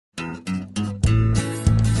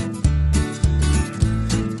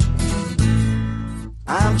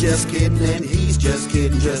just kidding and he's just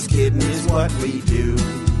kidding is what we do.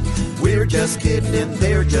 We're just kidding and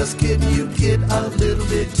they're just kidding, you kid a little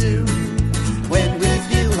bit too. When we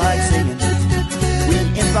feel like singing, we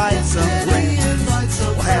invite some friends.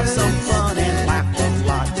 We'll have some fun and laugh a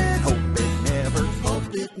lot. Hope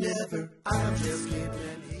it never, I'm just kidding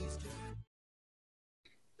and he's just...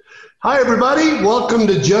 Hi everybody, welcome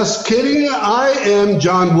to Just Kidding. I am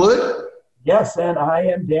John Wood. Yes, and I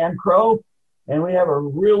am Dan Crow. And we have a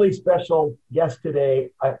really special guest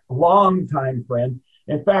today, a longtime friend.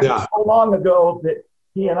 In fact, so long ago that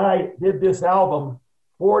he and I did this album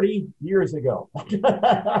 40 years ago.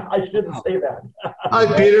 I shouldn't say that. Hi,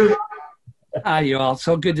 Peter. Hi, you all.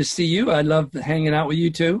 So good to see you. I love hanging out with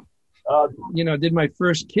you too. Did my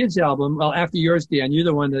first kids album. Well, after yours, Dan, you're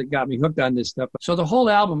the one that got me hooked on this stuff. So the whole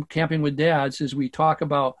album, Camping with Dads, is we talk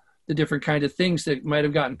about the different kind of things that might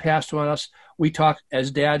have gotten passed on us. We talk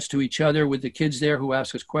as dads to each other with the kids there who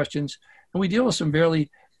ask us questions. And we deal with some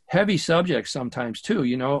fairly heavy subjects sometimes too.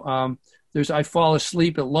 I fall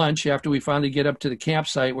asleep at lunch after we finally get up to the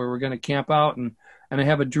campsite where we're going to camp out, and I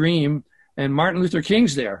have a dream, and Martin Luther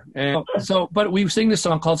King's there. And but we sing this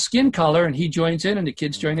song called Skin Color, and he joins in and the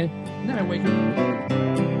kids join in. And then I wake up.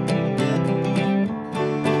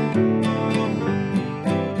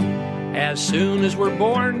 As soon as we're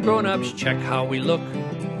born, grown-ups check how we look.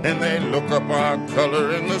 And they look up our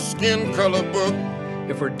color in the skin color book.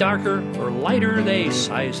 If we're darker or lighter, they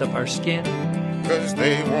size up our skin. 'Cause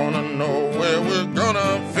they wanna know where we're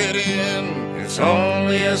gonna fit in. It's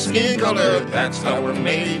only a skin color, that's how we're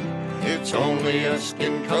made. It's only a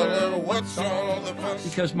skin color, what's all the fuss?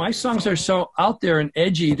 Because my songs are so out there and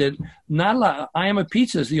edgy that not a lot. I Am a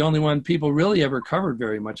Pizza is the only one people really ever covered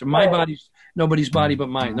very much. My body's nobody's body but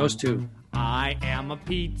mine, those two. I am a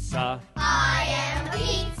pizza. I am a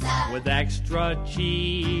pizza. With extra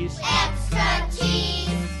cheese. Extra cheese.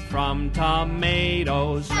 From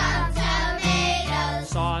tomatoes. From tomatoes.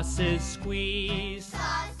 Sauces squeezed.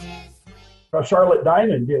 Sauces squeezed. Charlotte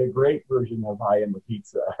Diamond did a great version of I Am a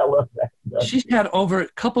Pizza. I love that. She's had over a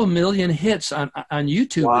couple million hits on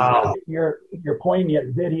YouTube. Wow. Your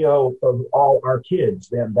poignant video of all our kids,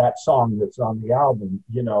 then that song that's on the album,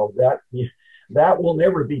 that will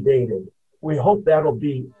never be dated. We hope that'll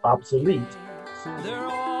be obsolete. They're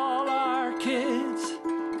all our kids,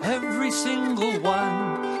 every single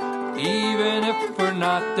one, even if we're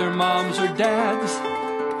not their moms or dads.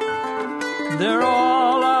 They're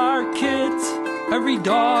all our kids, every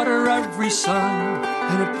daughter, every son,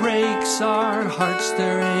 and it breaks our hearts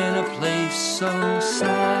they're in a place so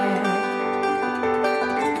sad.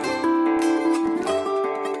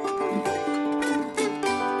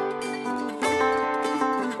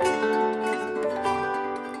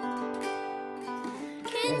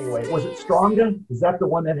 Was it Stronga? Is that the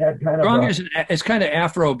one that had kind of Stronga? It's kind of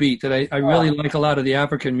Afro beat that I really like a lot of the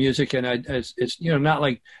African music, and it's not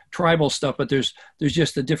like tribal stuff, but there's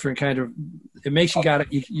just a different kind of. It makes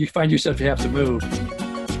you find yourself to have to move.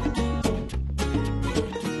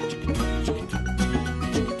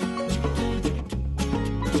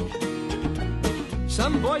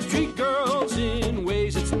 Some boys treat girls in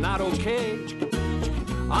ways it's not okay.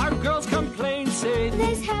 Our girls complain, say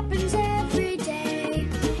this happens every day.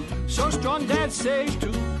 So strong dads say to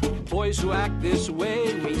boys who act this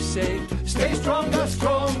way, we say, stay stronger,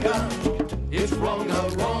 stronger. It's wronger,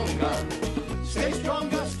 wronger. Stay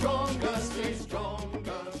stronger, stronger. Stay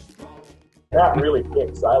stronger, stronger. That really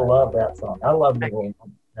fits. I love that song. I love the whole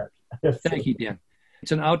song. Thank you, Dan.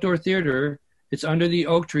 It's an outdoor theater. It's under the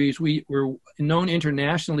oak trees. We're known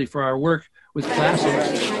internationally for our work with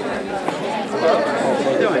classics.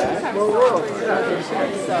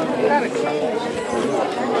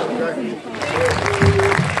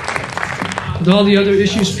 With all the other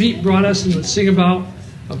issues Pete brought us and let's sing about,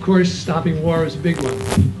 of course, stopping war is a big one.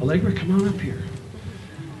 Allegra, come on up here.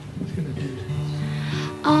 What's gonna do?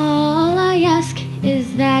 All I ask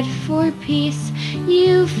is that for peace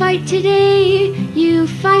you fight today,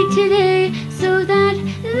 so that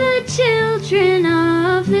the children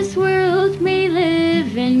of this world may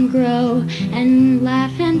live and grow and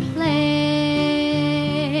laugh and play.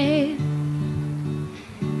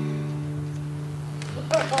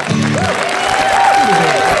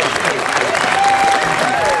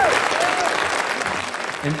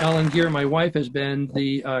 And Ellen Gear, my wife, has been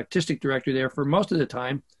the artistic director there for most of the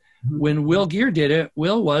time. When Will Gear did it,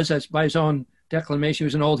 Will was, as by his own declamation, he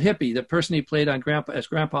was an old hippie. The person he played on as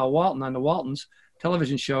Grandpa Walton on the Waltons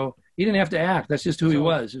television show, he didn't have to act. That's just who he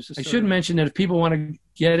was. I should mention that if people want to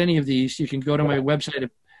get any of these, you can go to my website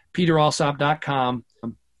at peteralsop.com.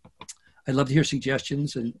 I'd love to hear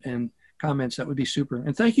suggestions and comments, that would be super.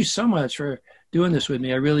 And thank you so much for doing this with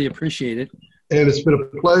me. I really appreciate it. And it's been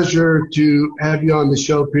a pleasure to have you on the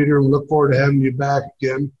show, Peter, and look forward to having you back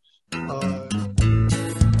again.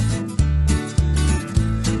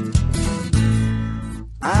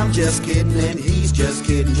 I'm just kidding and he's just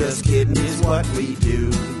kidding is what we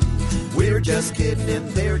do. We're just kidding and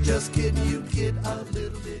they're just kidding, you kid a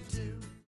little bit.